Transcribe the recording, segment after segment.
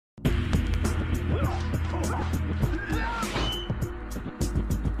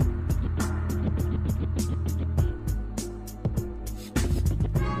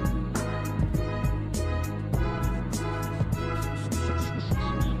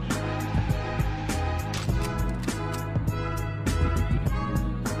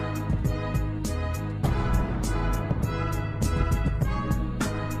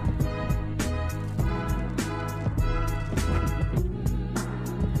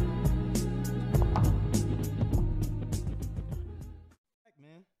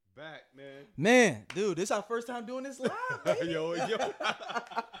Man, dude, this our first time doing this live, baby. yo.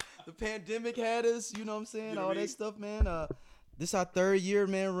 The pandemic had us, you know what I'm saying? You know All what I mean? that stuff, man. This our third year,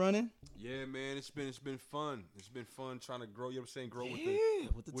 man, running. Yeah, man, it's been fun. It's been fun trying to grow. You know what I'm saying? Grow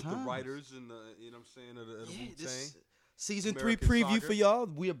with the with the writers and you know what I'm saying of the Wu-Tang. This season American 3 preview Saga. for y'all.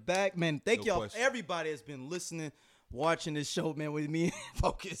 We are back, man. Thank No y'all. question. Everybody has been listening, watching this show, man, with me and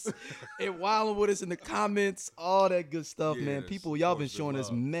Focus and wilding with us in the comments, all that good stuff, man. Yes, People, y'all been most showing us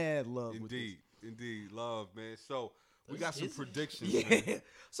love. mad love. with this. Indeed, love, man. So we got some Is it? predictions. Yeah. Man.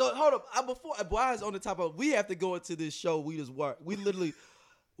 So hold up. Before I was on the top of, we have to go into this show. We just work. We literally.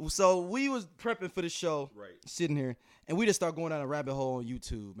 So we was prepping for the show, Right. sitting here, and we just start going down a rabbit hole on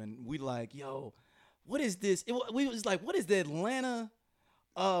YouTube, and we like, yo, what is this? We was like, what is the Atlanta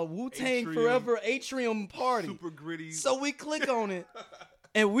Wu-Tang Atrium. Forever Atrium Party? Super gritty. So we click on it,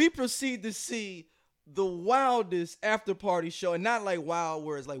 and we proceed to see the wildest after party show, and not like wild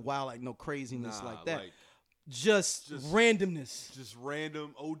where it's like wild, like no craziness like that. Just randomness. Just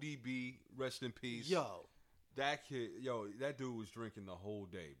random ODB. Rest in peace. Yo. That kid, that dude was drinking the whole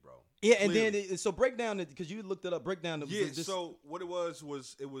day, bro. Yeah, and Clearly. then so break down because you looked it up. Break down the Yeah, this- so what it was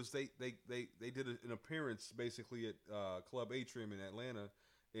they did an appearance basically at Club Atrium in Atlanta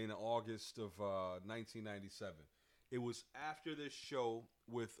in August of 1997. It was after this show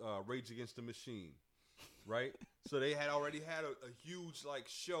with Rage Against the Machine, right? So they had already had a huge like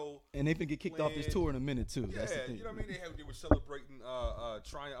show. and they finna get kicked off this planned. tour in a minute too. Yeah, That's the thing. you know what I mean. They were celebrating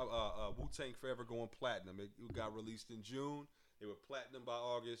Wu-Tang Forever going platinum. It got released in June. They were platinum by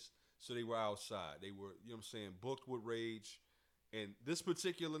August, so they were outside. They were, you know what I'm saying, booked with Rage. And this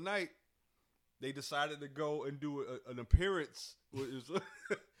particular night, they decided to go and do an appearance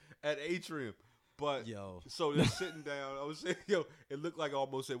at Atrium. But Yo. so they're sitting down. I was saying, it looked like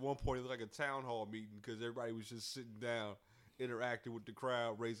almost at one point it looked like a town hall meeting because everybody was just sitting down, interacting with the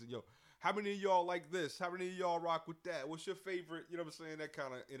crowd, raising, how many of y'all like this? How many of y'all rock with that? What's your favorite? You know what I'm saying? That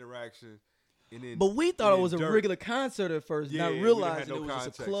kind of interaction. And then, But we thought it was a regular concert at first, not we didn't realizing have no it was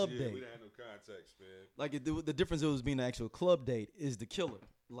context. a club Yeah, date. We didn't have no context, man. Like the difference it was being an actual club date is the killer.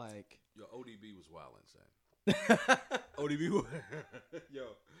 Like Yo, ODB was wild insane. ODB was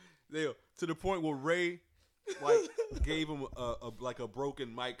to the point where Ray gave him a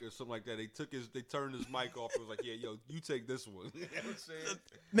broken mic or something like that. They turned his mic off and was like, "Yeah, you take this one." You know what I'm saying?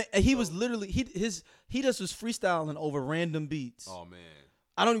 man, he was literally he just was freestyling over random beats. Oh man.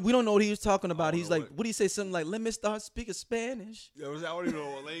 We don't know what he was talking about. don't He's know like, what do you say? Something like, "Let me start speaking Spanish." I don't even know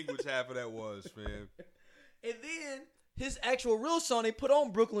what language half of that was, man. And then his actual real song they put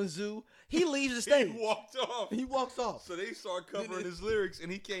on Brooklyn Zoo. He leaves the stage. He walked off. So So they start covering his lyrics,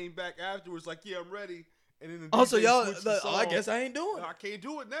 and he came back afterwards like, "Yeah, I'm ready." And then the also, DJ y'all, switched the song. I guess I ain't doing it. I can't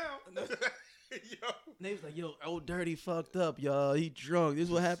do it now. Yo. And they was like, yo, old dirty fucked up, y'all. He drunk. This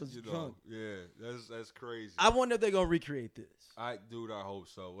is what happens drunk. Yeah, that's crazy. I wonder if they're gonna recreate this. I hope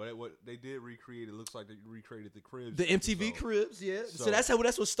so. What they did recreate, it looks like they recreated the Cribs. The MTV episode. Cribs, yeah. So that's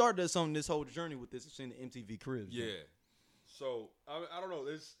what started us on this whole journey with this. Seeing the MTV Cribs. Yeah. So I don't know.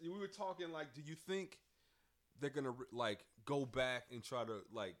 We were talking like, do you think they're gonna go back and try to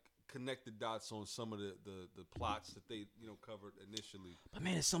connect the dots on some of the plots that they covered initially? But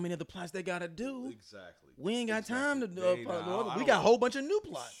man, there's so many other plots they gotta do. Exactly. We ain't got time to do. They ain't- I We don't got a know. whole bunch of new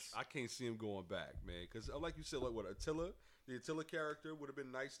plots. I can't see him going back, man. Because like you said, what Attila, the Attila character would have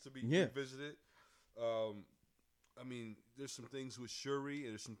been nice to be revisited. I mean, there's some things with Shuri, and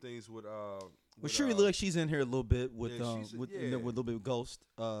there's some things with Shuri look like she's in here a little bit with yeah, she's- with yeah. a little bit of Ghost,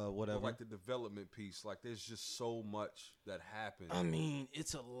 whatever. like the development piece. Like, there's just so much that happened. I mean,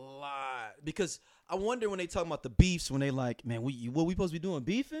 it's a lot because I wonder when they talk about the beefs when they like, man, what we supposed to be doing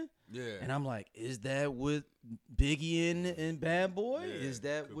beefing? Yeah. And I'm like, is that with Biggie and Bad Boy? Yeah, Is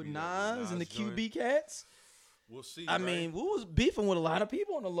that could with be that Nas and the Nas QB Cats? We'll see. I right? mean, we was beefing with a lot of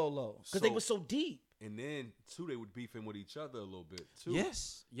people on the low because they So- were so deep. And then too, they would beefing with each other a little bit too.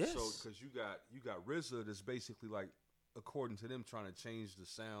 Yes. So because you got RZA that's basically like, according to them, trying to change the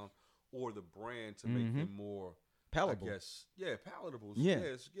sound or the brand to make them more Palatable. I guess, palatable. Yeah.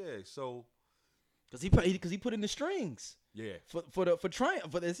 So Because he put in the strings yeah, for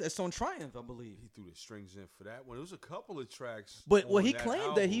Triumph. It's on Triumph, I believe. he threw the strings in for that one. There was a couple of tracks. But on he that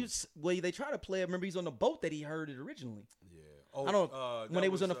claimed that album. they tried to play it. Remember, he's on the boat that he heard it originally. Yeah. Oh, I don't know when they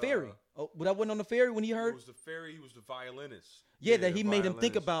was on the ferry. But I wasn't on the ferry when he It heard. was the ferry. He was the violinist. Yeah, that he made him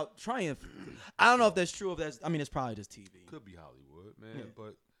think violinist. about Triumph. I don't know if that's true. It's probably just TV. Could be Hollywood, man. Yeah.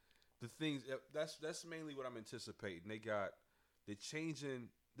 But the things that's mainly what I'm anticipating. They're changing,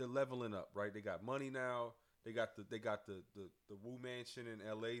 they're leveling up, right? They got money now. They got the Wu Mansion in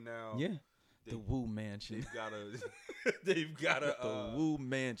LA now. Yeah. The Wu Mansion. They've got a the Wu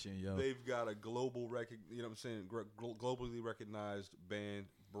Mansion, yo. They've got a global you know what I'm saying, globally recognized brand.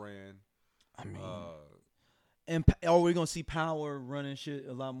 I mean, and are we gonna see Power running shit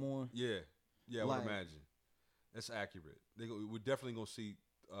a lot more? Yeah, I would imagine. That's accurate. We're definitely gonna see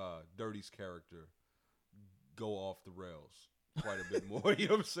Dirty's character go off the rails quite a bit more. You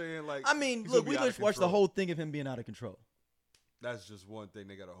know what I'm saying? Like, I mean, look, we just watched the whole thing of him being out of control. That's just one thing.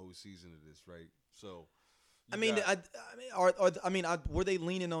 They got a whole season of this, right? So, were they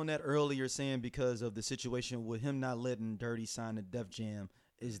leaning on that earlier, saying because of the situation with him not letting Dirty sign the Def Jam?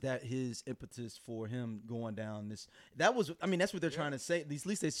 Is that his impetus for him going down this? That's what they're trying to say. At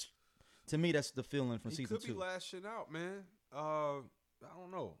least to me, that's the feeling from season 2. He could be lashing out, man. I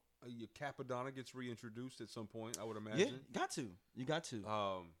don't know. Your Capadonna gets reintroduced at some point, I would imagine. Yeah, you got to.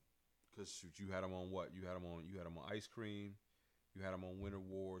 Because shoot, you had him on what? You had him on Ice Cream. You had him on Winter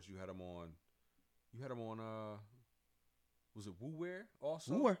Wars. You had him on. Was it Wu Wear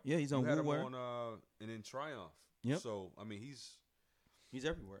also? Wu Wear, yeah, he's on Wu Wear. You had him on, and then Triumph. Yep. So I mean, he's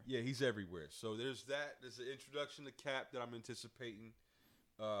everywhere. Yeah, he's everywhere. So there's that. There's an introduction to Cap that I'm anticipating.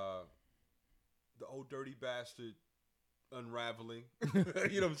 The old dirty bastard unraveling. You know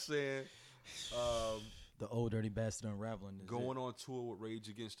what I'm saying? The old dirty bastard unraveling. Going on tour with Rage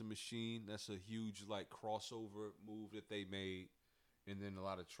Against the Machine. That's a huge crossover move that they made. And then a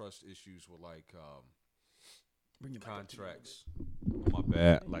lot of trust issues with contracts. My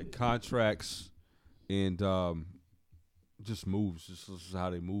bad. Like contracts and just moves. This is how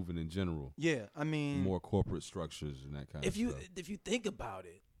they moving in general. Yeah, I mean, more corporate structures and that kind of stuff. If you think about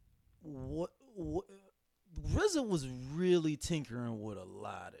it, what RZA was really tinkering with a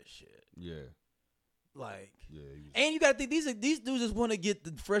lot of shit. Yeah. And you got to think these dudes just want to get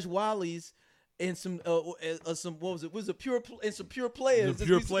the fresh Wallies and some what was it? Was it pure players? The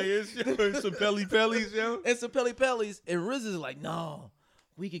pure players, and some Pelly Pellies, yo. And some Pelly Pellies, and RZA's like, no,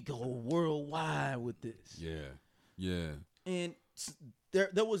 we could go worldwide with this. Yeah. And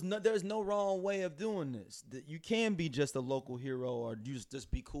there's no wrong way of doing this. That you can be just a local hero, or you just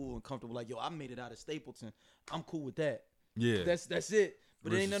be cool and comfortable. Like, yo, I made it out of Stapleton. I'm cool with that. Yeah, that's it.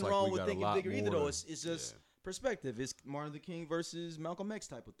 But there ain't nothing wrong with thinking bigger either, though. It's just perspective. It's Martin Luther King versus Malcolm X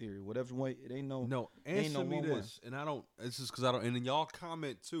type of theory. Whatever way, it ain't no. No, answer me this, and I don't. It's just because I don't. And then y'all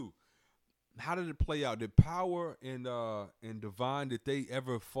comment too. How did it play out? Did Power and Divine, did they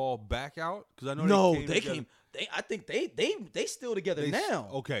ever fall back out? Because I know they came. I think they still together now.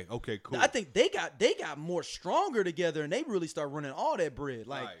 Okay, cool. I think they got more stronger together, and they really start running all that bread.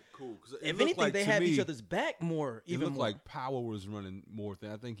 Like, right, cool. If anything, they have each other's back more. It looked like Power was running more.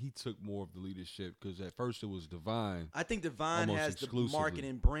 I think he took more of the leadership because at first it was Divine. I think Divine has the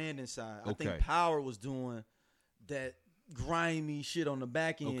marketing brand inside. I think Power was doing that grimy shit on the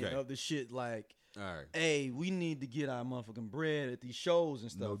back end of the shit. Like, all right, hey, we need to get our motherfucking bread at these shows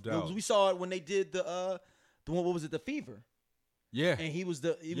and stuff. No doubt. We saw it when they did the one. What was it? The Fever. Yeah. And he was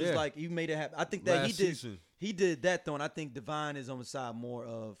like, he made it happen. I think that he did that though, and I think Divine is on the side more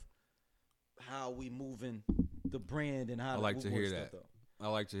of how we moving the brand and how I like to hear that. Stuff, I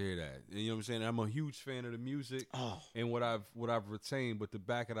like to hear that. And you know what I'm saying? I'm a huge fan of the music and what I've retained, but the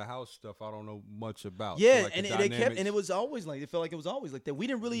back of the house stuff I don't know much about. Yeah, so and it was always like, it felt like it was always like that. We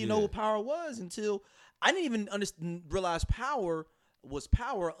didn't really know what Power was until I didn't even realize Power was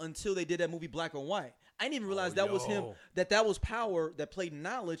Power until they did that movie Black and White. I didn't even realize that was him, that was Power that played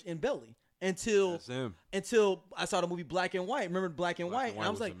Knowledge in Belly until I saw the movie Black and White. Remember Black and White? And I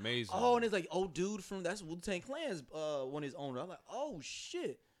was like, amazing. Oh, and it's like, dude from that's Wu-Tang Clan's one of his owners. I'm like, oh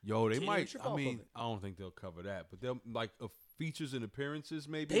shit. Yo, they might. I mean, I don't think they'll cover that, but they'll like features and appearances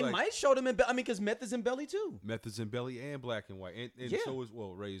maybe. They might show them in. Because Meth is in Belly too. Meth is in Belly and Black and White, and so is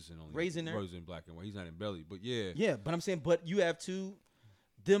Raisin only. Raisin there. Raisin Black and White. He's not in Belly, but yeah. Yeah, but I'm saying, but you have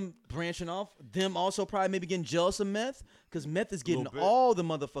them branching off, them also probably maybe getting jealous of Meth because Meth is getting all the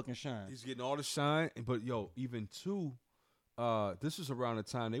motherfucking shine. He's getting all the shine, but even too, this is around the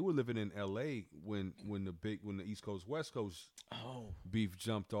time they were living in L.A. when the East Coast West Coast beef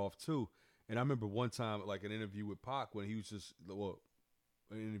jumped off too. And I remember one time like an interview with Pac when he was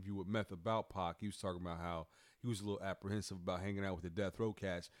an interview with Meth about Pac. He was talking about how he was a little apprehensive about hanging out with the Death Row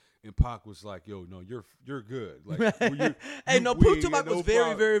cats, and Pac was like, "Yo, no, you're good." Like, Proof Tupac was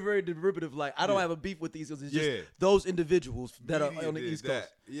very, very, very derivative. Like, I don't have a beef with these because it's just those individuals that are on the East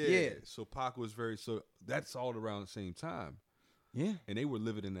Coast. Yeah. So Pac was so that's all around the same time. Yeah, and they were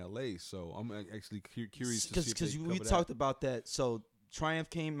living in L.A. So I'm actually curious to see because we talked about that. So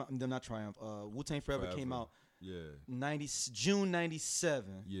Triumph came, not Triumph. Wu-Tang Forever came out. Yeah, June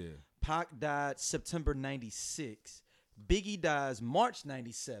 '97. Yeah. Pac died September '96. Biggie dies March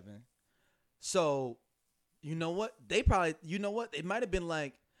 '97. So, you know what? They probably, it might have been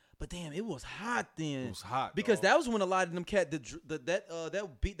like, but damn, it was hot then. It was hot because dog. that was when a lot of them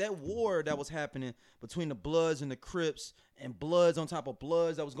that war that was happening between the Bloods and the Crips and Bloods on top of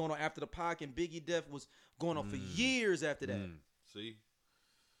Bloods that was going on after the Pac and Biggie death was going on for years after that. See,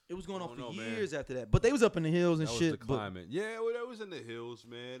 it was going on for years after that. But they was up in the hills and that shit. Was the climate. Yeah, well, that was in the hills,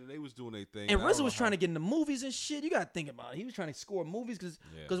 man, and they was doing their thing. And RZA was trying to get into movies and shit. You gotta think about it. He was trying to score movies because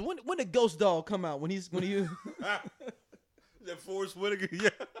when did Ghost Dog come out? When he that Forrest Whitaker, yeah.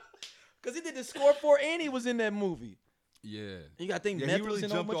 Because he did the score for and he was in that movie. Yeah. You got to think Meth he really was in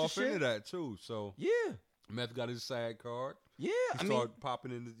jumped a bunch off of shit. into that, too. So yeah. Meth got his SAG card. Yeah. He started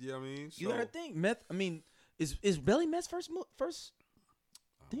popping in, you know what I mean? You got to think. Meth, is Belly Meth's first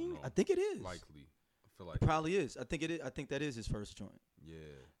thing? I think it is. Likely. I feel like it probably is. I think it is. I think that is his first joint. Yeah.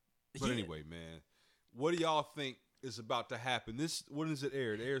 But anyway, man, what do y'all think is about to happen? When does it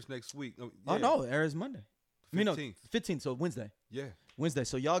air? It airs next week. Oh, no. It airs Monday. 15th. 15th, so Wednesday. Yeah. Wednesday.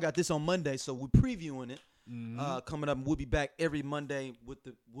 So y'all got this on Monday, so we're previewing it. Coming up, we'll be back every Monday we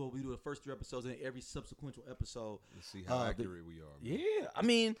do the first 3 episodes and every subsequent episode. Let's see how accurate we are. Man.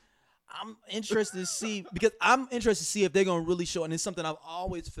 Yeah. I'm interested to see if they're gonna really show, and it's something I've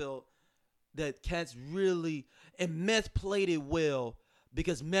always felt that cats really, and Meth played it well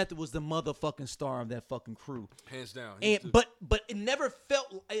because Meth was the motherfucking star of that fucking crew. Hands down. But it never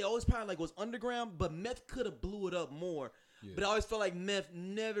felt, it always probably like was underground, but Meth could have blew it up more. Yeah. But I always felt like Meth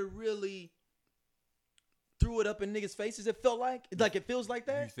never really threw it up in niggas' faces. It felt like it feels like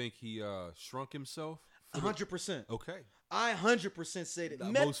that. You think he shrunk himself? 100%. Okay. I 100% say that.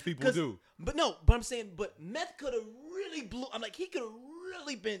 Most people do. But I'm saying, Meth could have really blew. I'm like, he could have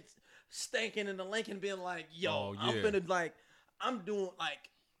really been stanking in the link and being like, yo, I'm finna like, I'm doing like,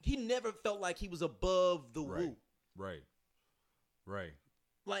 he never felt like he was above the Wu. Right.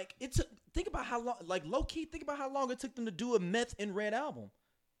 Like it took. Think about how long. Like low key, think about how long it took them to do a Meth and Red album.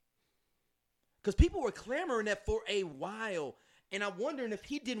 Because people were clamoring that for a while, and I'm wondering if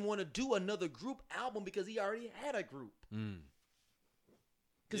he didn't want to do another group album because he already had a group.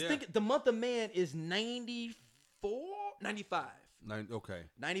 Because think the Month of Man is 94, 95.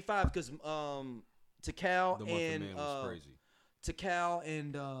 95 because Tikal the and Month of Man was crazy. Tikal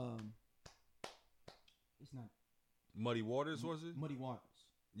and it's not Muddy Waters, was it? Muddy Waters.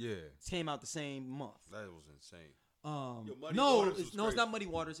 Yeah. It came out the same month. That was insane. It's not Muddy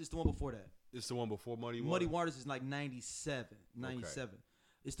Waters. It's the one before that. It's the one before Muddy Waters? Muddy Waters is like 97. Okay.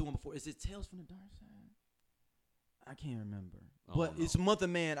 It's the one before. Is it Tales from the Dark Side? I can't remember. But it's Month of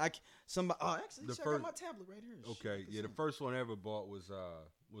Man. Actually, I got my tablet right here. Okay, the first one I ever bought was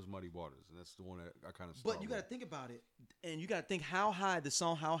Muddy Waters, and that's the one that I kind of. But you got to think about it, and you got to think how high the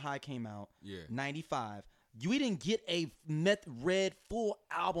song "How High" came out. Yeah, 95. We didn't get a Meth Red full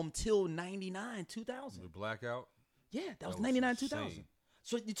album till 99, 2000. The Blackout. Yeah, that was 99, 2000.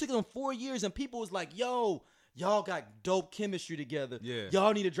 So you took them 4 years, and people was like, "Yo, y'all got dope chemistry together. Yeah,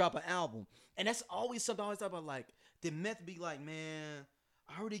 y'all need to drop an album." And that's always something I always talk about. Like, did Meth be like, "Man,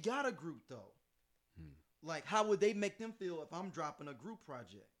 I already got a group though." Like, how would they make them feel if I'm dropping a group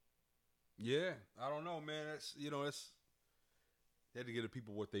project? Yeah, I don't know, man. That's they had to get the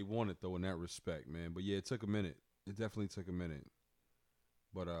people what they wanted though in that respect, man. But yeah, it took a minute. It definitely took a minute.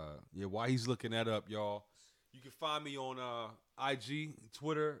 But while he's looking that up, y'all, you can find me on IG,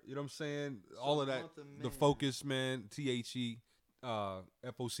 Twitter, you know what I'm saying? All of that. The Focus, man, THE,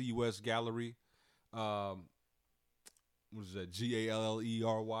 FOCUS Gallery. What is that? GALLERY?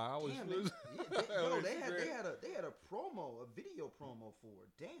 They had a promo, a video promo for it.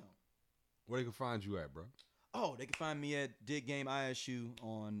 Damn. Where they can find you at, bro? Oh, they can find me at Dig Game ISU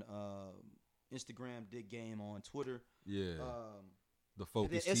on Instagram, Dig Game on Twitter. Yeah. The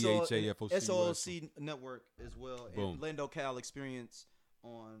Focus, THAFOC. SOLC Network as well. Boom. And Lando Cal Experience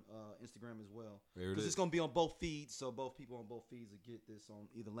on Instagram as well. Because it's going to be on both feeds, so both people on both feeds will get this on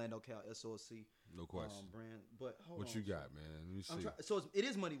either Lando Cal, SOLC. No question. Brand. But hold what on. You got, man? Let me see. So it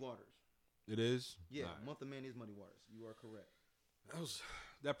is Muddy Waters. It is? Yeah, Month of Man is Muddy Waters. You are correct.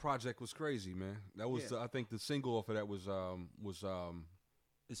 That project was crazy, man. That was I think the single off of that was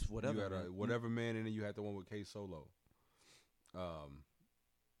it's Whatever. You had Whatever Man, and then you had the one with K Solo. Man,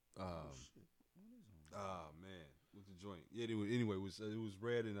 with the joint. Yeah, anyway, it was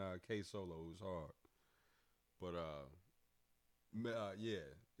Red and K Solo. It was hard, but yeah.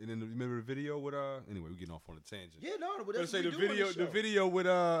 And then remember the video with Anyway, we're getting off on a tangent. Yeah, no, but that's the video with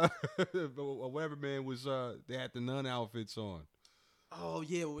Whatever Man was they had the nun outfits on. Oh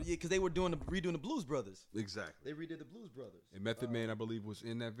yeah, because they were redoing the Blues Brothers. Exactly. They redid the Blues Brothers. And Method Man, I believe, was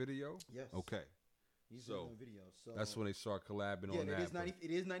in that video. Yes. Okay. He's doing videos. So that's when they start collabing on that.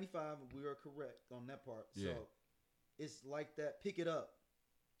 It is 95. We are correct on that part. Yeah. So it's like that. Pick It Up.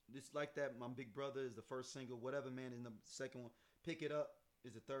 It's like that. My Big Brother is the first single. Whatever, man, is the second one. Pick It Up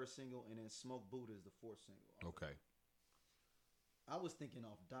is the third single, and then Smoke Buddha is the fourth single. Okay. I was thinking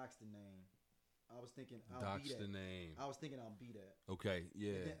off Doc's the name. I was thinking Doc's the name. I was thinking I'll Be That. Okay,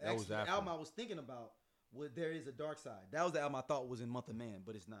 yeah. That was after. The album I was thinking about was There Is a Dark Side. That was the album I thought was in Month of Man,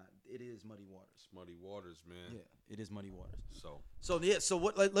 but it's not. It is Muddy Waters. It's Muddy Waters, man. Yeah, it is Muddy Waters. So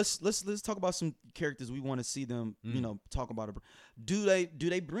what? Like, let's talk about some characters we want to see them. Talk about it. Do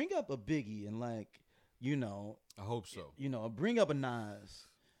they bring up a Biggie and like, I hope so. Bring up a Nas.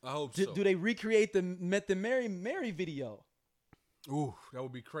 I hope so. Do they recreate the Meth and Mary video? Ooh, that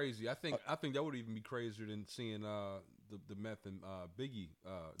would be crazy. I think that would even be crazier than seeing the Meth and Biggie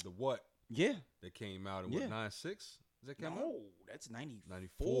the What. Yeah. That came out in 96? Is that came out? No, that's 94.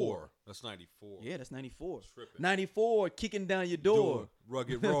 94. That's 94. Yeah, that's 94. Tripping. 94, kicking down your door.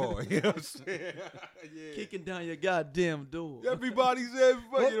 Rugged Raw. You know what I'm saying? Yeah. Kicking down your goddamn door. Everybody's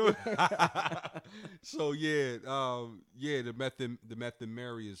everybody. So the Meth and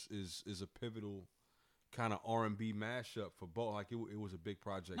Mary is a pivotal kind of R&B mashup for both. Like it was a big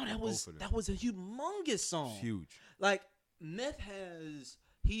project. No, for both of them. that was a humongous song. It's huge. Like Meth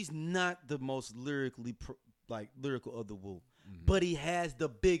he's not the most lyrical of the Wu, but he has the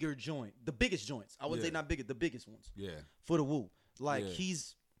biggest joints. I wouldn't say not bigger, the biggest ones. Yeah. For the Wu,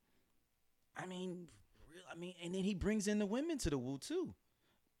 he's, and then he brings in the women to the Wu too.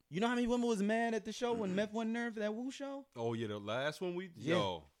 You know how many women was mad at the show when Meth wasn't there for that Wu show? Oh yeah, the last one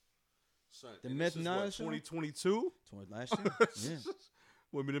son, the Meth 2022. Last year. Yeah.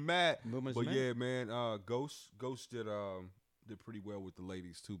 Women are mad. Women's but mad. Yeah, man, Ghost did pretty well with the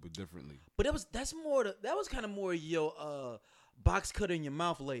ladies too, but differently. But that was kind of more box cutter in your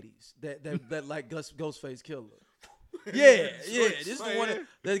mouth ladies that like Ghostface Killer. Yeah. This is the one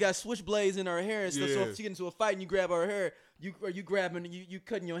that got switchblades in her hair and stuff. So if you get into a fight and you grab her hair, you grabbing you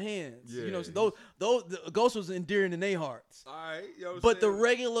cutting your hands. Yeah. So those the Ghost was endearing in their hearts. All right, but the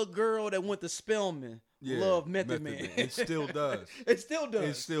regular girl that went to Spelman loved Method Man. It still does. It still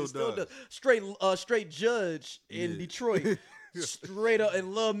does. Straight judge in Detroit. Straight up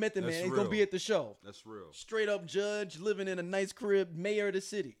and love Method Man. He's gonna be at the show. That's real. Straight up judge living in a nice crib, mayor of the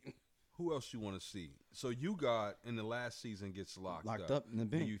city. Who else you want to see? So you got in the last season gets locked up in the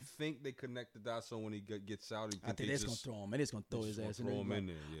bin. Do you think they connect the dots so when he gets out? I think they're just gonna throw him. They're just gonna throw his ass in there.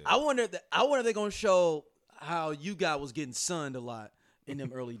 Yeah. I wonder if they're gonna show how you guy was getting sunned a lot in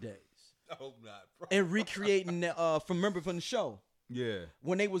them early days. I hope not, bro. And recreating from the show. Yeah.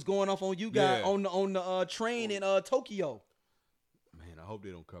 When they was going off on you guys on the train in Tokyo. Man, I hope they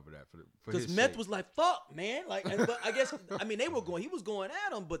don't cover that because Meth was like, "Fuck, man!" Like, but I guess they were going. He was going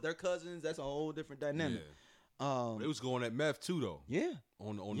at them, but they're cousins. That's a whole different dynamic. Yeah. They was going at Meth too, though. Yeah.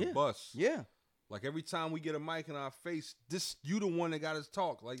 On the bus. Yeah. Like every time we get a mic in our face, you the one that got us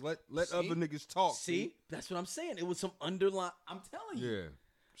talk. Like let other niggas talk. See, that's what I'm saying. It was some underlying. I'm telling you. Yeah.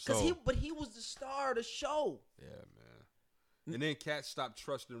 Because he was the star of the show. Yeah, man. And then cats stopped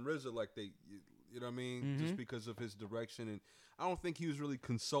trusting RZA like they, you know what I mean, just because of his direction. And I don't think he was really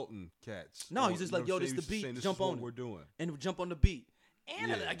consulting cats. No, he's just like, yo, this is the beat. Saying, jump on what we're doing. And jump on the beat.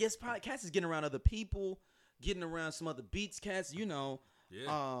 And I guess probably cats is getting around other people, getting around some other beats. Cats, Yeah.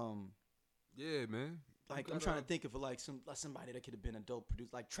 Yeah, man. Like I'm trying to think of somebody that could have been a dope producer,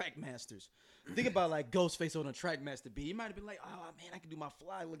 like Trackmasters. Think about like Ghostface on a Trackmaster beat. He might have been like, oh man, I can do my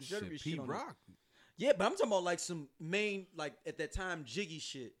fly luxurious shit on Rock. Yeah, but I'm talking about like some main, like at that time, jiggy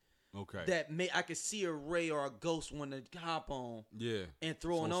shit. Okay. That I could see a Ray or a Ghost want to hop on. Yeah. And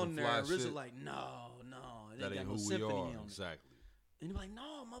throw it on there. And RZA like, no, that ain't no who symphony we are. on Exactly. And you're like,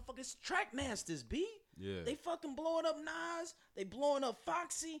 no, motherfuckers, Trackmasters, B. Yeah. They fucking blowing up Nas. They blowing up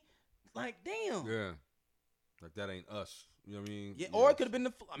Foxy. Like, damn. Yeah. Like that ain't us. You know what I mean? Yeah. Or it could have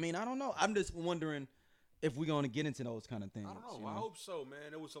been I don't know. I'm just wondering if we're going to get into those kind of things. I don't know. I hope so, man.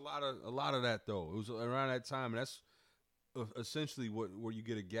 There was a lot of that though. It was around that time, and that's essentially where you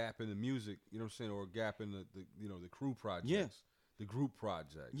get a gap in the music. You know what I'm saying, or a gap in the crew projects. Yeah. The group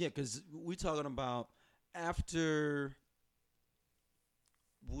projects. Yeah, because we talking about after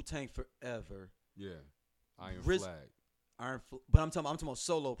Wu-Tang Forever. Yeah. Iron Flag. But I'm talking about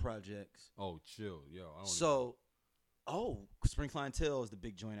solo projects. Oh, chill, yo. Spring Clientele is the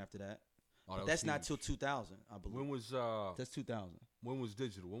big joint after that. Oh, but that's not till 2000, I believe. When was that's 2000? When was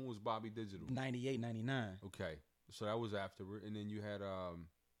Digital? When was Bobby Digital? 98, 99. Okay, so that was afterward, and then you had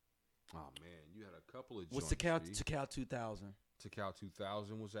you had a couple of joints. What's Tikal 2000? Tikal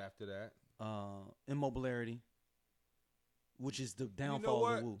 2000 was after that. Immobilarity, which is the downfall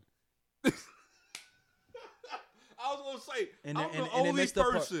of the Wu. was gonna say, And I'm and the the only messed up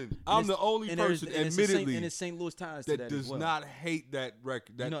part- person. I'm the only person, admittedly, and it's St. Louis Times to that that does as well. not hate that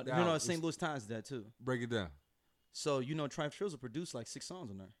record. That St. Louis Times did that too. Break it down. So Trife Trills produced like 6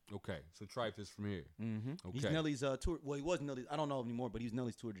 songs on there. Okay, so Trife is from here. Mm-hmm. Okay. He's Nelly's tour. Well, he was Nelly's. I don't know anymore, but he's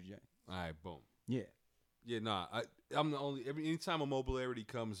Nelly's tour DJ. All right, boom. Yeah. Yeah, nah. I'm the only. Anytime a mobilarity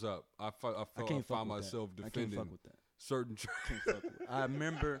comes up, I find myself defending I can't fuck with that. certain tracks. I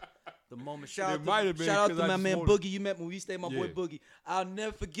remember the moment. Shout It might have been out to 'cause I my just man wanted- Boogie. You met when we stayed. My boy Yeah. Boogie. I'll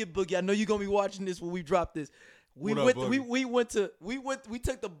never forget Boogie. I know you're gonna be watching this when we drop this. We What went. up, Boogie? We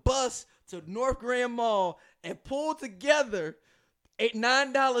took the bus to North Grand Mall and pulled together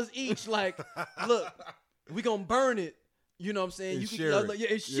 $9 each. Like, look, we gonna burn it. You know what I'm saying? And You share it. Yeah,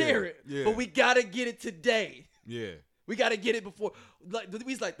 and share it. Yeah. But we gotta get it today. Yeah. We gotta get it before. Like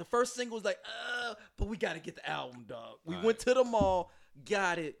we like the first single was like, but we gotta get the album, dog. We went to the mall,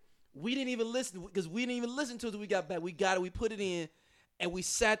 got it. We didn't even listen because we didn't even listen to it until we got back. We got it. We put it in, and we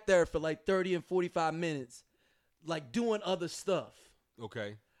sat there for like 30 and 45 minutes, like doing other stuff.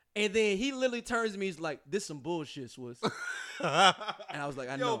 Okay. And then he literally turns to me. He's like, "This some bullshit, Swiss." And I was like,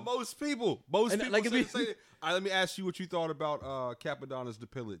 "I know." Most people And say like, that. All right, let me ask you what you thought about Capadonna's The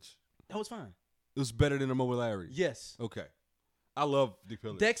Pillage. That was fine. It was better than a Mobilarity. Yes. Okay. I love The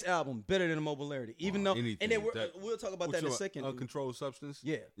Pillage. Deck's album better than Immobilarity, even though. anything. And then That- we'll talk about that in a second. Uncontrolled Substance?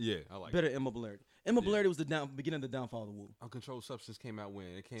 Yeah. Yeah, I like Better it. than Immobilarity. Immobilarity was the beginning of the downfall of the Wu. Uncontrolled Substance came out when?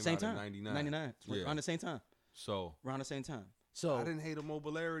 It came Same out time. in 99. 99. Yeah. Around the same time. So Around the same time. So I didn't hate a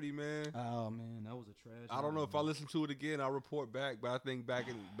Mobilarity, man. Oh man, that was a trash. I don't know if I listen to it again, I'll report back. But I think back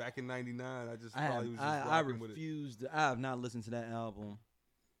in 99, I just I probably was just I rocking with it. refused. I have not listened to that album.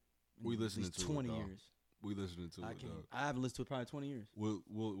 We in listening at least to it, 20 dog. years. We listening to I it, can't. dog. I haven't listened to it probably 20 years. We'll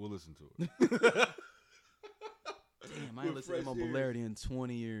listen to it. Damn, I ain't listened to Immobilarity in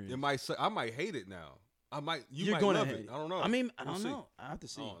 20 years. It might. I might hate it now. You You're might gonna love hate it. it. I don't know. I mean, I We'll don't see. know. I have to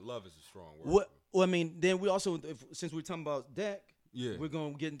see. Oh, love is a strong word. What? Well, I mean, then we also, since we're talking about Deck, Yeah. we're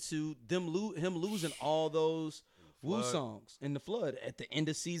gonna get into him losing all those Wu Flood. songs in the flood at the end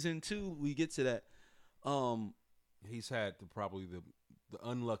of season 2. We get to that. He's had probably the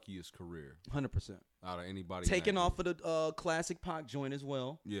unluckiest career 100%. out of anybody. Taken off of the classic Pac joint as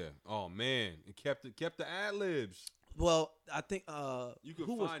well. Yeah. Oh man, it kept the ad libs. Well, I think You can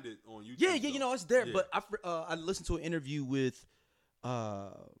who was- find it on YouTube. Yeah, you know it's there. Yeah. But I listened to an interview with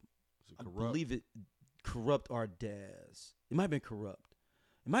I believe it Corrupt or Daz. It might have been Corrupt.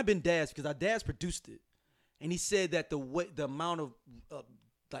 It might have been Daz because our Daz produced it, and he said that the amount of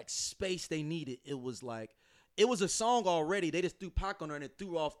like space they needed, it was a song already. They just threw Pac on there and it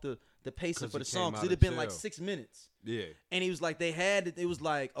threw off the pacing 'Cause for the he song. came 'Cause out it'd have of been like jail. 6 minutes. Yeah. And he was like, it was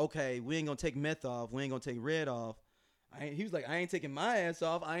like, okay, we ain't gonna take Meth off. We ain't gonna take Red off. He was like, I ain't taking my ass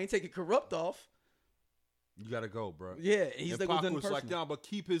off. I ain't taking Corrupt off. You gotta go, bro. Yeah. He's And like, Pac was like, yeah, but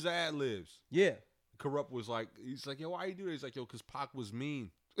keep his ad libs. yeah. Corrupt was like, he's like, yo, why you do that? He's like, yo, because Pac was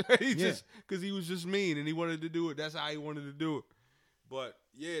mean. Yeah. Because he was just mean and he wanted to do it. That's how he wanted to do it. But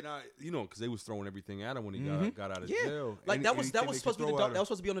yeah, because they was throwing everything at him when he got out of jail. Like that was Anything they supposed to could be throw that at was him.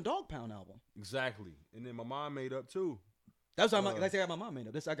 supposed to be on the Dog Pound album. Exactly. And then my mom made up too. That's what I got my mom made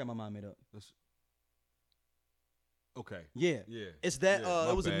up. I got my mom made up. Okay. Yeah. Yeah. It's that Yeah, my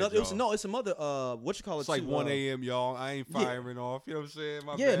it was bad, another y'all. it's some other what you call it? It's like too, 1 a.m., y'all. I ain't firing off. You know what I'm saying?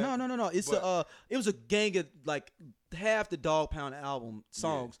 My yeah, bad. no. It's it was a gang of like half the Dog Pound album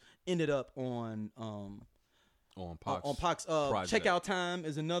songs ended up on Pac's project. Checkout Time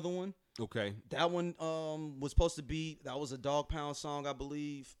is another one. Okay. That one was supposed to be that was a Dog Pound song, I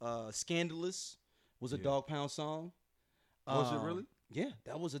believe. Scandalous was a Dog Pound song. Was it really? Yeah,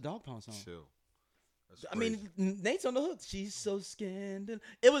 that was a Dog Pound song. Chill. That's I crazy. mean, Nate's on the hook. She's so scandalous.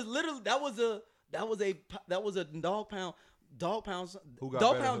 It was literally that was a Dog Pound. Dog Pound. Who got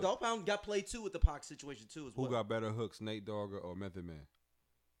Dog better Pound. hook? Dog Pound got played too with the Pac situation too as Who well. got better hooks, Nate Dogg or Method Man?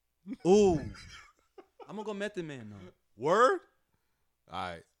 Ooh, I'm gonna go Method Man though. Word? All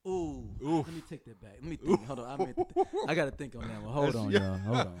right. Ooh, Oof. let me take that back. Let me think. Hold on, I gotta think on that one. Hold on, y'all.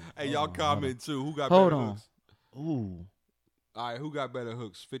 Hold on. Hey, Hold y'all on, comment too. Who got Hold better on. hooks? Ooh, All right, who got better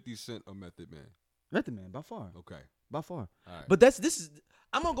hooks, 50 Cent or Method Man? Method Man by far. Okay. By far. All right. But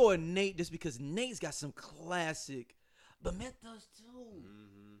I'm gonna go with Nate just because Nate's got some classic, but Meth does too.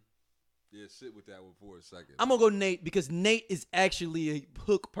 Mm-hmm. Yeah, sit with that one for a second. I'm gonna go Nate because Nate is actually a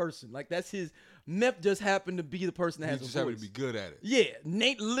hook person. Like that's his. Meth just happened to be the person that You has just a happen voice. to be good at it. Yeah,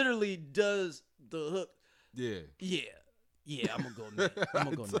 Nate literally does the hook. Yeah. Yeah. I'm gonna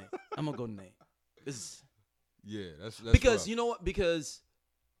go Nate. I'm gonna go Nate. Yeah, that's Because rough. you know what? Because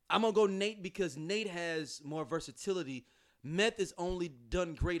I'm gonna go Nate because Nate has more versatility. Meth has only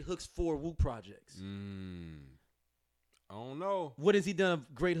done great hooks for Wu projects. I don't know. What has he done a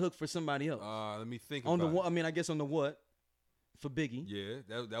great hook for somebody else? Let me think on about the what? it. I mean, I guess on the what for Biggie. Yeah,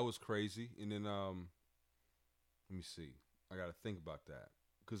 that was crazy. And then let me see. I gotta think about that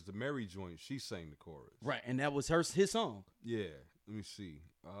because the Mary joint, she sang the chorus. Right, and that was his song. Yeah. Let me see.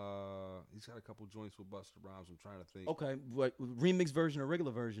 He's got a couple joints with Busta Rhymes. I'm trying to think. Okay, what remix version or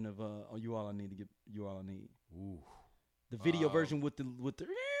regular version of "You All I Need to Get You All I Need"? Ooh. The video version with the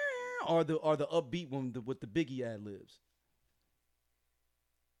or the upbeat one with the Biggie ad libs.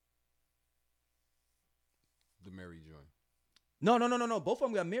 The Mary joint. No. Both of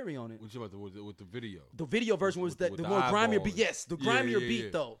them got Mary on it. What you about with the video? The video version was with the the more grimier eyeballs. beat. Yes, the grimier yeah, beat yeah.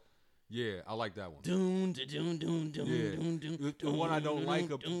 though. Yeah, I like that one. Doom, doom, doom, doom, Yeah. doom, doom. The one I don't like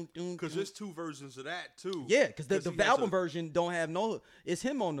because there's two versions of that too. Yeah, because the he has album version don't have no hook. It's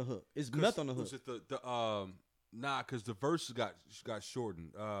him on the hook. It's Meth on the hook. Was it because the verse got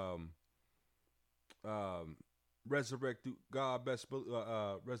shortened. Resurrect through God best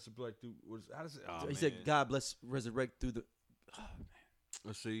resurrect through how does it? Oh, He said, "God bless resurrect through the." Oh, man.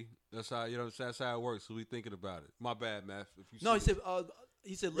 Let's see. That's how that's how it works. So we thinking about it. My bad, Math. If you No, see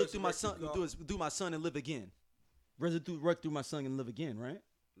he said, look through my son, Resurrect through my son and live again. Resurrect through my son and live again, right?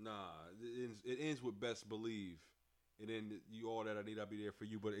 Nah, it ends with best believe, and then you all that I need, I'll be there for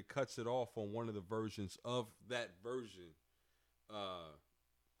you. But it cuts it off on one of the versions of that version.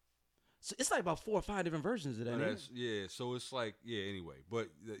 So it's like about 4 or 5 different versions of that. Yeah. So it's like anyway, but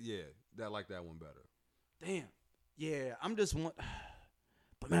I like that one better. Damn. Yeah, I'm just one.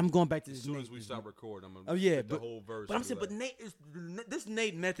 But man, I'm going back to this. As soon Nate, as we stop recording, I'm gonna the whole verse. But I'm saying, but Nate is this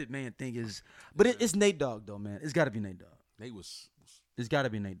Nate Method Man thing is, but it's Nate Dogg though, man. It's got to be Nate Dogg. Nate was. It's got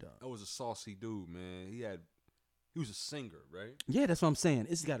to be Nate Dogg. That was a saucy dude, man. He was a singer, right? Yeah, that's what I'm saying.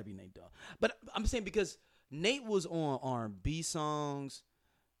 It's got to be Nate Dogg. But I'm saying because Nate was on R&B songs,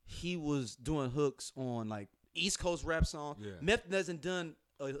 he was doing hooks on like East Coast rap songs. Yeah. Meth hasn't done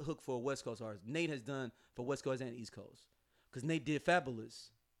a hook for a West Coast artist. Nate has done for West Coast and East Coast. Because Nate did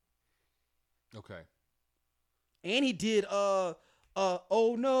Fabulous. Okay. And he did oh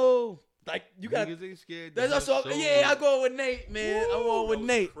no. Like you got scared. that's also yeah, I'm going with Nate, man. I'm going with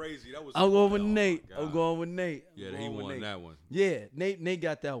Nate. Crazy. That was I'm going with Nate. I'm going with Nate. Yeah, he won that one. Yeah, Nate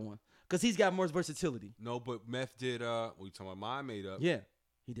got that one. Because he's got more versatility. No, but Meth did what you talking about Mind Made Up. Yeah.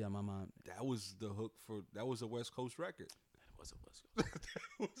 He did My Mind. That was the hook that was a West Coast record. That was a West Coast.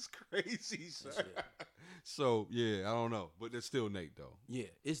 That was crazy, sir. So yeah, I don't know. But it's still Nate though. Yeah,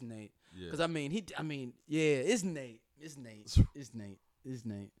 it's Nate. Yeah. Because yeah, it's Nate. It's Nate. It's Nate. It's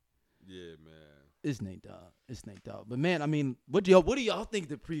Nate. Yeah, man. It's Nate Dogg. It's Nate Dogg. But man, I mean, what do y'all think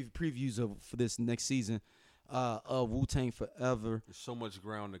the previews for this next season of Wu-Tang Forever? There's so much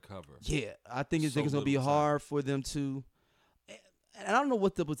ground to cover. Yeah, I think it's gonna be hard for them to. And I don't know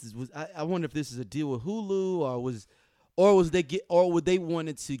what I wonder if this is a deal with Hulu or would they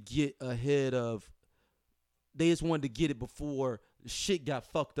wanted to get ahead of. They just wanted to get it before shit got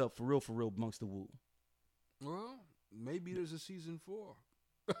fucked up for real amongst the Wu. Well, maybe there's a season 4.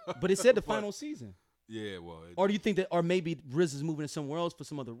 But it said the final season. Yeah, well. Or do you think that, or maybe Riz is moving to somewhere else for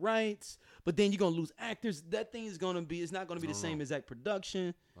some other rights, but then you're going to lose actors. That thing is going to be, it's not going to be the same exact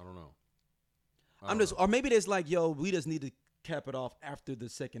production. I don't know. Or maybe there's like, yo, we just need to cap it off after the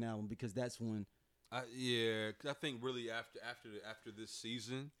second album because that's when. Yeah, cause I think really after this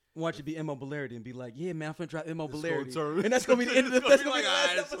season. Watch it be Immobilarity and be like, yeah, man, I'm finna drop Immobilarity. And that's going to be the end of the, that's going to be the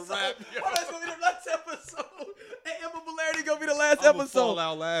last it's episode. a wrap. That's going to be the last episode. And Immobilarity going to be the last I'm episode. Fall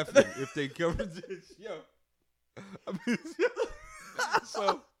out laughing if they cover this. Yo. I mean,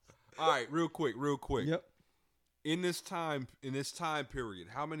 so, all right, real quick. Yep. In this time period,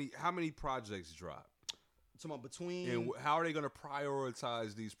 how many projects drop? Between. And how are they going to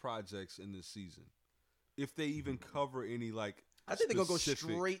prioritize these projects in this season? If they even cover any like. I think they're gonna go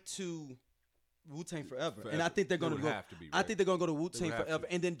straight to Wu-Tang Forever, and I think they're gonna go. Have to be, right? I think they're gonna go to Wu-Tang Forever,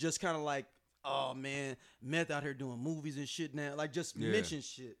 and then just kind of like, oh man, Meth out here doing movies and shit now, like just mention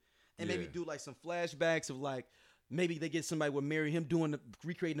shit, and maybe do like some flashbacks of like maybe they get somebody with Mary him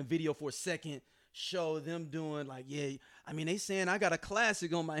recreating a video for a second, show them doing like I mean they saying I got a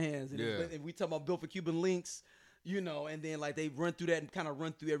classic on my hands, and we talk about Built for Cuban Links. And then like they run through that and kind of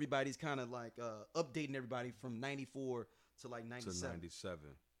run through everybody's kind of like updating everybody from 94 to like 97.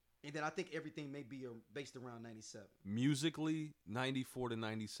 And then I think everything may be based around 97. Musically, 94 to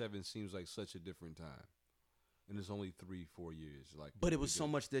 97 seems like such a different time. And it's only 3-4 years. But it was so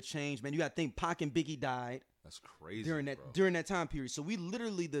much that changed, man. You got to think Pac and Biggie died. That's crazy, during that time period. So we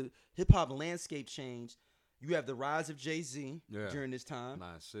literally, the hip-hop landscape changed. You have the rise of Jay-Z during this time.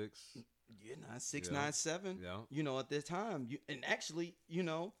 9-6. Yeah, 9-6, 9-7. Yeah. At this time. And actually,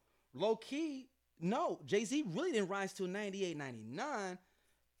 low-key, no, Jay-Z really didn't rise till 98, 99.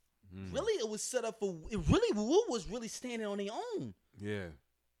 Really, it was set up for. Wu was really standing on their own. Yeah.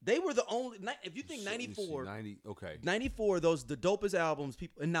 They were the only. If you think 94, 94. Those the dopest albums.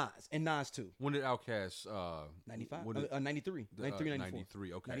 People and Nas too. When did Outkast? 95, 93, 93, 94.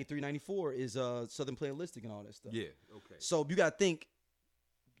 93. Okay. 93, 94 is Southern Playalistic and all that stuff. Yeah. Okay. So you got to think.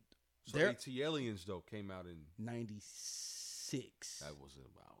 So AT Aliens though came out in 96. That was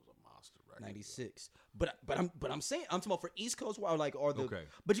a monster, right? 96. But I'm saying I'm talking about for East Coast or like or the. Okay.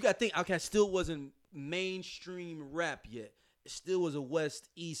 But you got to think Outkast still wasn't mainstream rap yet. It still was a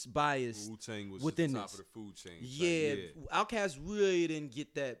West-East bias. Wu-Tang was within at the top this. of the food chain. Yeah, Outkast really didn't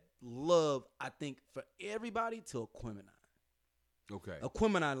get that love, I think, for everybody till Aquemini. Okay.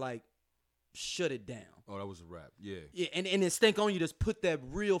 Aquemini, like, shut it down. Oh, that was a rap. Yeah. Yeah, and then Stank On You just put that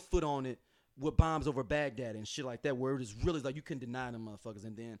real foot on it with Bombs Over Baghdad and shit like that, where it was really like you couldn't deny them motherfuckers,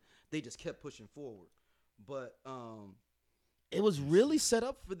 and then they just kept pushing forward. But it was really set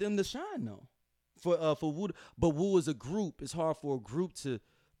up for them to shine, though. For Wu, but Wu as a group, it's hard for a group to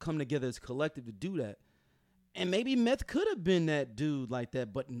come together as a collective to do that. And maybe Meth could have been that dude like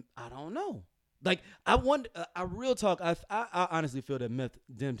that, but I don't know. Like I wonder, I real talk. I honestly feel that Meth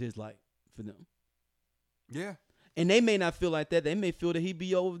dimmed his light for them. Yeah. And they may not feel like that. They may feel that he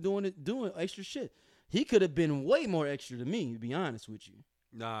be doing extra shit. He could have been way more extra than me, to be honest with you.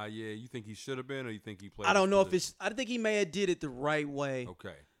 Nah, yeah. You think he should have been, or you think he played? I don't know if it's. I think he may have did it the right way.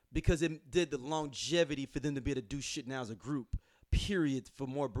 Okay. Because it did the longevity for them to be able to do shit now as a group, period, for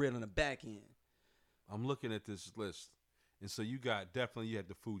more bread on the back end. I'm looking at this list. And so you had the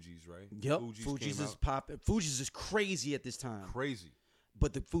Fugees, right? Yep. Fugees is popping. Fugees is crazy at this time. Crazy.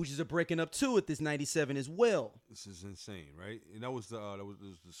 But the Fugees are breaking up too at this 97 as well. This is insane, right? And that was the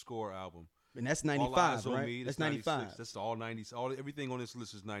Score album. And that's 95, right? Me. That's 95. That's all 90s. Everything on this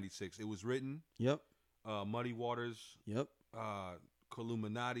list is 96. It was written. Yep. Muddy Waters. Yep.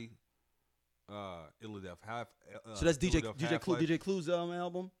 Illuminati, Illidef Half. So that's DJ Clue's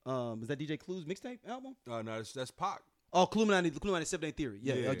album. Is that DJ Clue's mixtape album? No, that's Pac. Oh, Illuminati 7-8 Theory.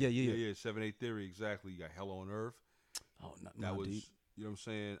 Yeah. 7-8 Theory, exactly. You got Hell on Earth. Oh, that was deep. You know what I'm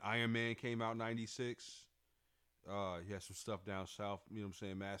saying. Iron Man came out 96. He had some stuff down south. You know what I'm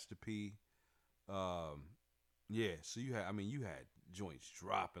saying. Master P. Yeah. So you had joints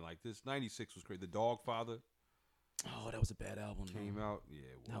dropping like this. 96 was crazy. The Dogfather. Oh, that was a bad album. Came out, yeah.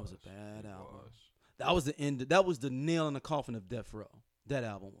 That was a bad album. That was the end. That was the nail in the coffin of Death Row. That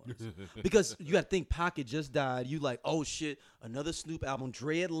album was because you got to think Pocket just died. You like, oh shit, another Snoop album.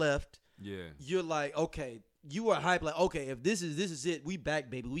 Dre had left. Yeah. You're like, okay, you were hyped. Like, okay, if this is it, we back,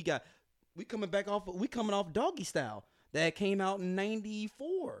 baby. We coming off Doggy Style that came out in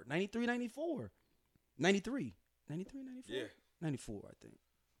 94, 93, 94, 93, 93, 94. Yeah. 94, I think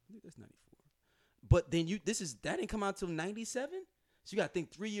that's 94. But then that didn't come out till 97. So you got to think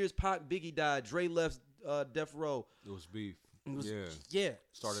 3 years. Pac, Biggie died. Dre left Death Row. It was beef. Yeah.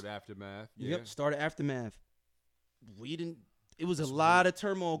 Started Aftermath. Yeah. Yep. Started Aftermath. It was a lot of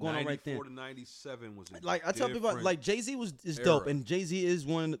turmoil going on right there. 94 to 97 was like I tell people about, like Jay-Z is dope, and Jay-Z is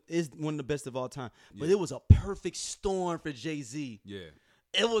one of the best of all time. But it was a perfect storm for Jay-Z. Yeah.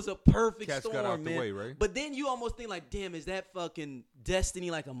 It was a perfect Cats storm, got out man. The way, right? But then you almost think like, damn, is that fucking destiny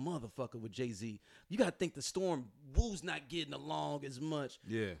like a motherfucker with Jay-Z? You got to think the storm, Wu's not getting along as much.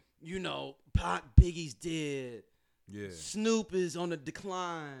 Yeah. You know, Pac, Biggie's dead. Yeah. Snoop is on the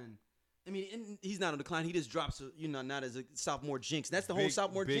decline. I mean, he's not on decline. He just drops, not as a sophomore jinx. That's the whole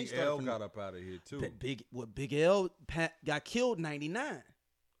sophomore jinx. Big L got up out of here, too. Big L got killed 99.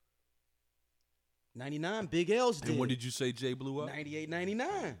 99, Big L's dead. And when did you say Jay blew up? 98,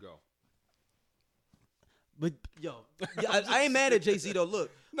 99. Go. But I ain't mad at Jay-Z though. Look,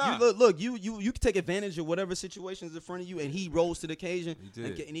 you can take advantage of whatever situation is in front of you, and he rose to the occasion. He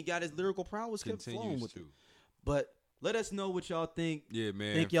did. And he got his lyrical prowess kept flowing with it. But let us know what y'all think. Yeah,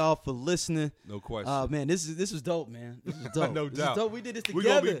 man. Thank y'all for listening. No question. Man, this is dope, man. This is dope. No this doubt. Is dope. We did this together.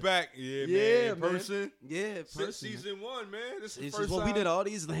 We're gonna be back. Yeah, man. In person. Yeah, since season 1, man. This is the first time. We did all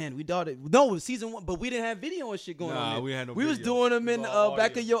these land. We thought it. No, it was season 1, but we didn't have video and shit going on. Nah, we had no. We video. was doing them in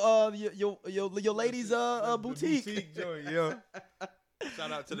back of your ladies' boutique. The boutique joint, yeah.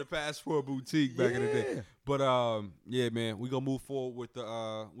 Shout out to the Passport Boutique back in the day. But yeah, man, we gonna move forward with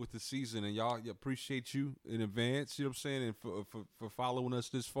the season, and y'all appreciate you in advance. You know what I'm saying, and for following us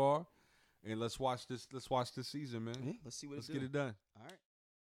this far. And let's watch this season, man. Yeah, let's see what let's get it done. All right.